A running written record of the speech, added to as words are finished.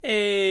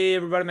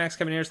everybody? Max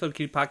Kevin here. Slow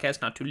Cute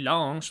Podcast, not too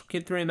long. So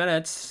keep 3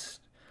 minutes.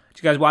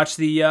 Did you guys watch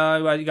you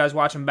guys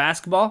watching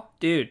basketball?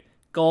 Dude,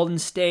 Golden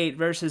State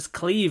versus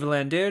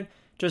Cleveland, dude.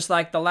 Just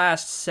like the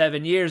last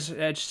 7 years.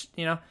 It's,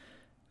 I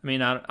don't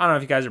know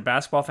if you guys are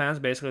basketball fans.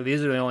 Basically,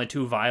 these are the only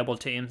two viable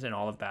teams in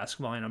all of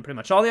basketball. Pretty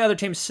much all the other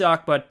teams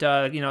suck, but,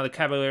 the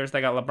Cavaliers,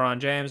 they got LeBron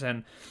James,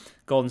 and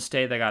Golden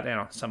State, they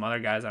got, some other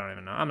guys. I don't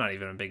even know. I'm not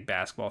even a big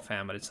basketball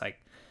fan, but it's like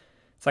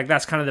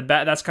that's kind of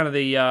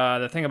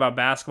the thing about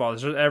basketball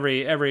is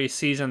every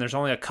season there's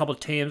only a couple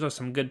teams with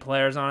some good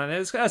players on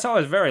it. It's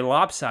always very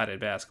lopsided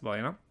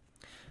basketball,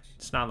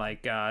 It's not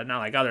like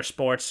other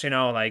sports,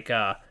 I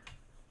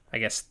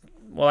guess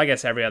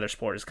every other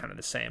sport is kind of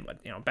the same,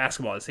 but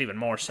basketball is even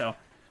more so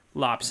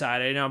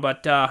lopsided,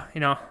 But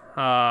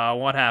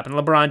what happened?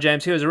 LeBron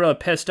James, he was really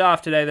pissed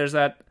off today. There's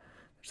that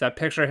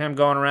picture of him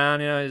going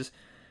around,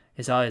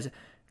 he's always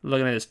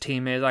looking at his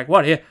teammates like,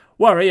 what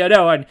are you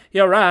doing?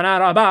 You ran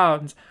out of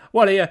bounds.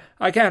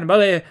 I can't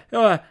believe.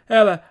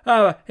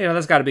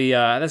 That's got to be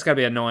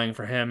annoying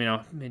for him.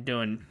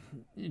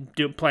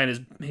 He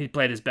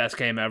played his best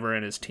game ever,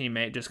 and his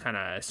teammate just kind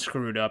of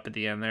screwed up at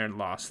the end there and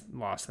lost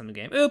in the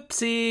game.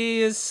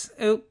 Oopsie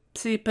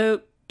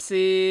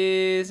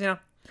poopsies.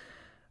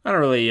 I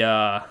don't really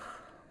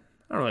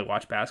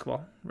watch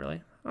basketball. Really,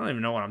 I don't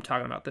even know what I'm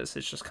talking about. It's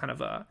just kind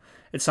of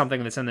it's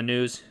something that's in the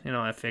news.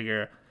 I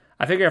figure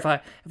if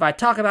I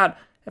talk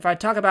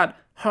about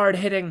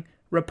hard-hitting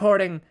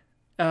reporting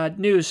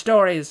news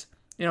stories,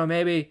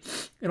 maybe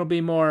it'll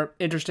be more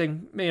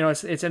interesting.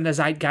 It's in the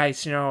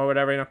zeitgeist, or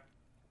whatever.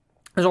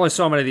 There's only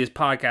so many of these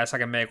podcasts I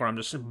can make where I'm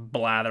just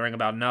blathering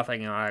about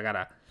nothing. I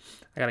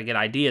gotta get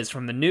ideas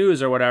from the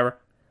news or whatever.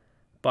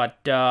 But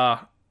a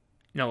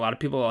lot of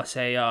people will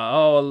say,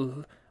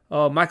 oh,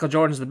 Michael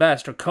Jordan's the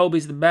best or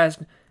Kobe's the best.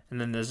 And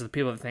then there's the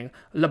people that think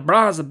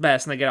LeBron's the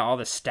best, and they get all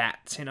the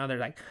stats. They're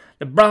like,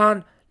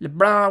 LeBron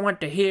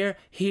went to here,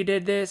 he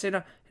did this,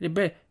 Kobe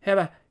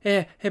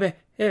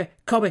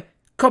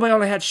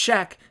only had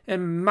Shaq,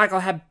 and Michael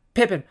had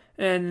Pippen,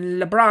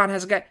 and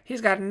LeBron he's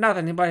got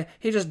nothing, but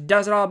he just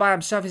does it all by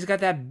himself. He's got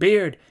that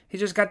beard. He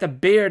just got the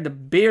beard. The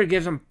beard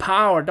gives him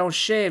power. Don't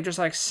shave, just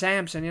like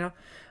Samson, I don't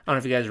know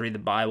if you guys read the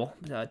Bible,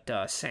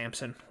 but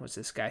Samson was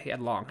this guy. He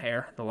had long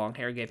hair. The long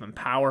hair gave him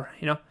power,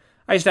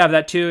 I used to have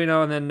that too,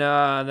 and then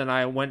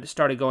I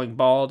started going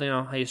bald,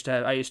 I used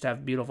to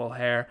have beautiful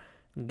hair.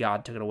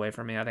 God took it away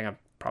from me. I think I've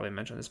probably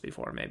mentioned this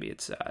before. Maybe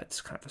it's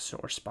kind of a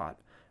sore spot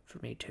for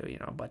me too,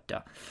 But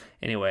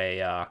anyway,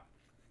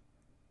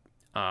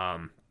 I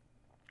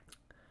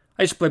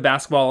used to play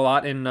basketball a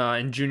lot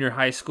in junior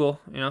high school,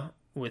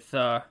 with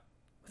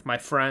my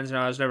friends.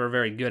 I was never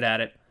very good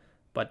at it,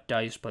 but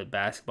I used to play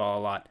basketball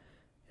a lot.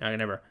 I could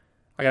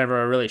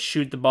never really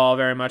shoot the ball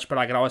very much, but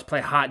I could always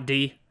play hot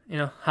D.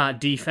 Hot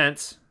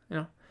defense.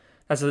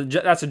 That's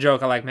a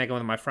joke I like making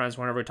with my friends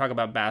whenever we talk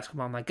about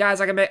basketball. I'm like, guys,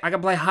 I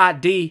can play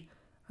hot D.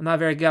 I'm not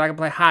very good. I can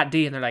play hot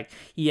D, and they're like,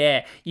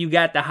 yeah, you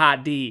got the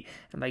hot D.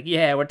 I'm like,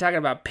 yeah, we're talking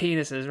about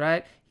penises,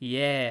 right?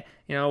 Yeah,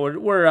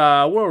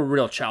 we're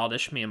real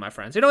childish, me and my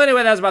friends.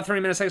 Anyway, that was about 3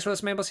 minutes. Thanks for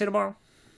listening. We'll see you tomorrow.